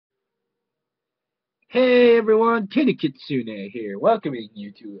Hey everyone, Kenny Kitsune here, welcoming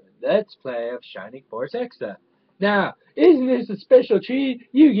you to Let's Play of Shining Force Exa. Now, isn't this a special treat?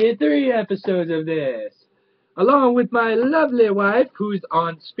 You get 3 episodes of this, along with my lovely wife, who's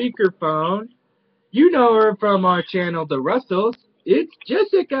on speakerphone. You know her from our channel, The Russells. It's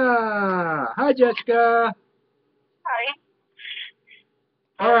Jessica. Hi, Jessica. Hi.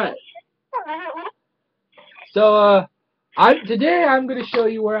 All right. So, today I'm going to show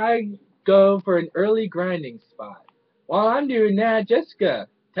you where I go for an early grinding spot. While I'm doing that, Jessica,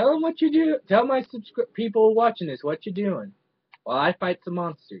 tell them what you do. Tell my people watching this what you're doing while I fight some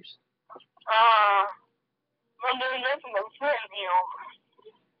monsters. I'm doing this in the front view.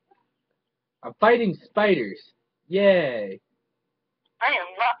 I'm fighting spiders. Yay. I am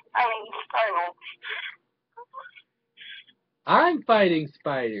not having startled. I'm fighting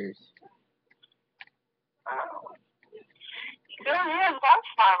spiders. You don't have that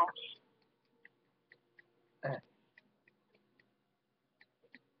startled.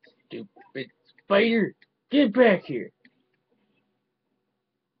 Stupid spider. Get back here.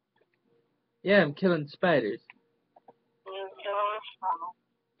 Yeah, I'm killing spiders. You don't startled.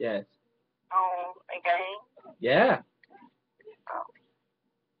 Yes. Oh, again? Yeah. Oh.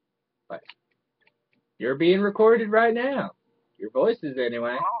 But you're being recorded right now. Your voices,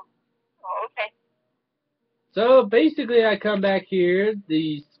 anyway. Oh, okay. So basically, I come back here.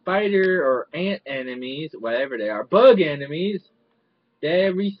 The spider or ant enemies, whatever they are, bug enemies,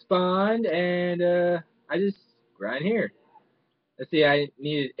 they respawn, and I just grind here. Let's see, I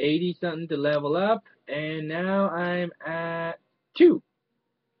needed 80 something to level up, and now I'm at 2.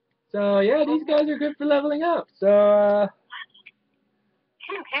 So yeah, these guys are good for leveling up. So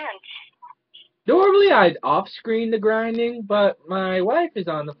You can't. normally I'd off-screen the grinding, but my wife is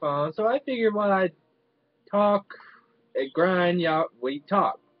on the phone, so I figured while I talk and grind, y'all we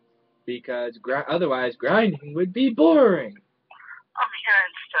talk because otherwise grinding would be boring.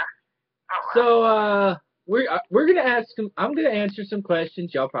 So we're gonna ask some. I'm gonna answer some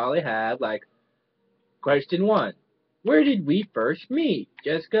questions y'all probably have. Like question 1, where did we first meet?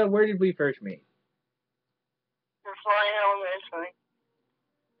 Jessica, where did we first meet? Swain Elementary.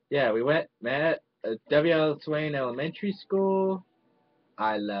 Yeah, we met at W.L. Swain Elementary School.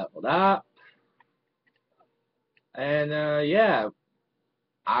 I leveled up, and yeah,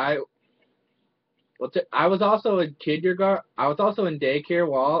 I I was also in kindergarten. I was also in daycare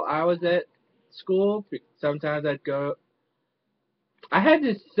while I was at school. Sometimes I'd go. I had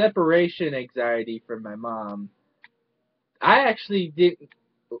this separation anxiety from my mom. I actually didn't.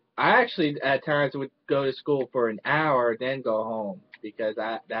 I actually at times would go to school for an hour, then go home because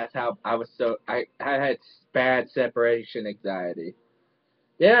that's how I was. I had bad separation anxiety.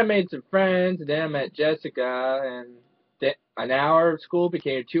 Then I made some friends. And then I met Jessica, and then an hour of school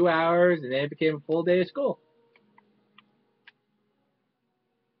became 2 hours, and then it became a full day of school.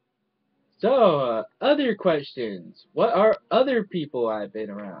 So, other questions. What are other people I've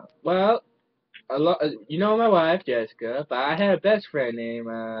been around? Well, you know my wife, Jessica, but I had a best friend named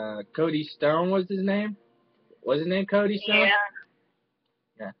Cody Stone was his name. Was his name Cody Stone? Yeah.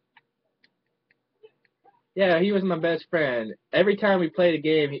 Yeah. Yeah, he was my best friend. Every time we played a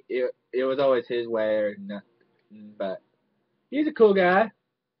game, it was always his way or nothing. But he's a cool guy.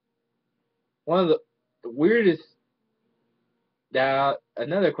 One of the weirdest. Now,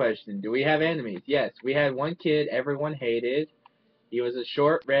 another question. Do we have enemies? Yes, we had one kid everyone hated. He was a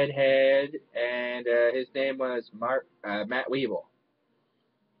short redhead, and his name was Matt Weevil.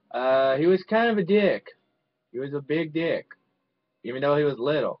 He was kind of a dick. He was a big dick. Even though he was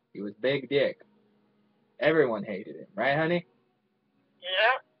little, he was big dick. Everyone hated him, right, honey?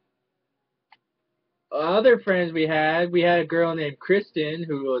 Yeah. Other friends we had a girl named Kristen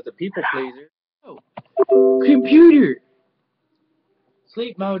who was a people pleaser. Oh, computer!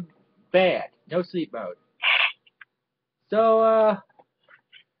 Sleep mode bad. No sleep mode. So,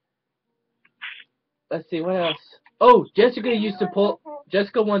 let's see, what else? Oh, Jessica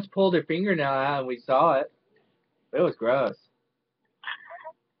once pulled her fingernail out and we saw it. It was gross.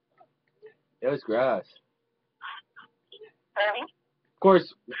 It was gross. Ready? Of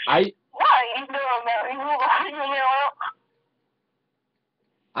course, Why? You know that. You know.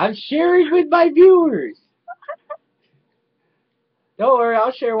 I'm sharing with my viewers. Don't worry,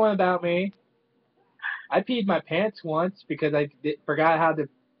 I'll share one about me. I peed my pants once because I forgot how to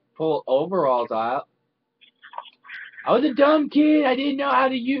pull overalls out. I was a dumb kid. I didn't know how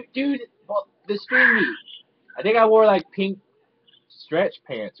to do the stringy. I think I wore like pink stretch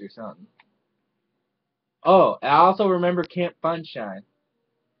pants or something. Oh, I also remember Camp Funshine.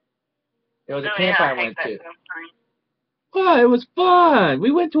 It was a camp I went to. Oh, it was fun.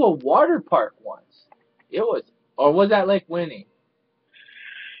 We went to a water park once. It was, or was that Lake Winnie?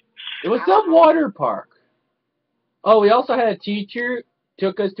 It was some water park. Oh, we also had a teacher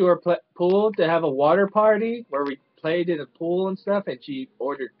took us to our pool to have a water party where we played in a pool and stuff, and she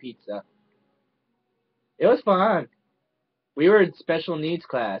ordered pizza. It was fun. We were in special needs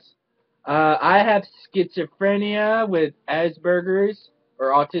class. I have schizophrenia with Asperger's or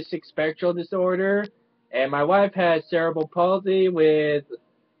autistic spectral disorder, and my wife has cerebral palsy with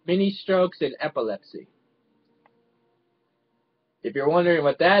mini strokes and epilepsy. If you're wondering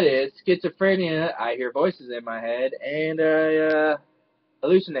what that is, schizophrenia, I hear voices in my head, and I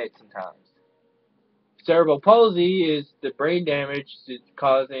hallucinate sometimes. Cerebral palsy is the brain damage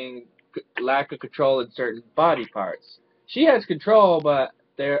causing lack of control in certain body parts. She has control, but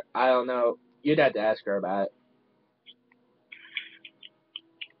I don't know. You'd have to ask her about it.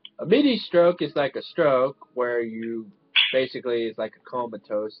 A mini stroke is like a stroke where you basically is like a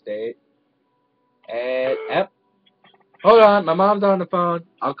comatose state. And yep. Hold on, my mom's on the phone.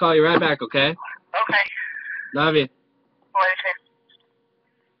 I'll call you right back, okay? Okay. Love you. Later.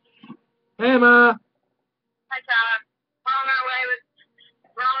 Hey, Ma. Hi, Tyler. We're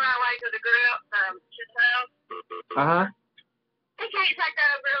on our way to the grill, his house. Uh-huh. He can't take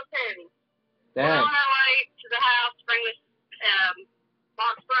that grill to me. Damn. We're on our way to the house to bring this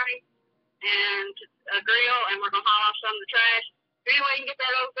box spring and a grill, and we're going to haul off some of the trash. Anyway, you can get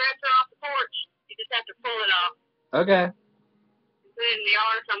that old dresser off the porch. You just have to pull it off. Okay. Put it in the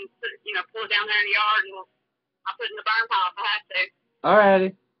yard, pull it down there in the yard, and I'll put it in the burn pile if I have to. Alrighty.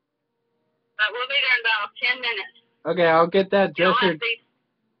 But we'll be there in about 10 minutes. Okay, I'll get that dresser.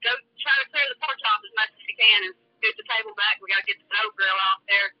 Go try to clear the porch off as much as you can and scoot the table back. We got to get the snow grill off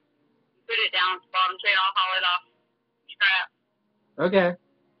there. Put it down at the bottom tree. I'll haul it off. Scrap. Okay.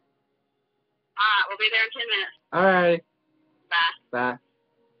 Alright, we'll be there in 10 minutes. Alrighty. Bye. Bye.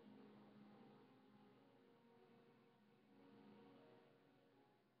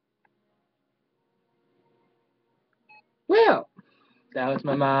 Well, that was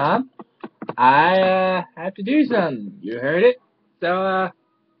my mom. I have to do something. You heard it. So,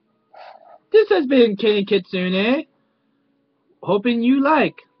 this has been Kenny Kitsune. Hoping you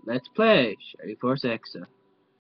like Let's Play Sherry Force Exa.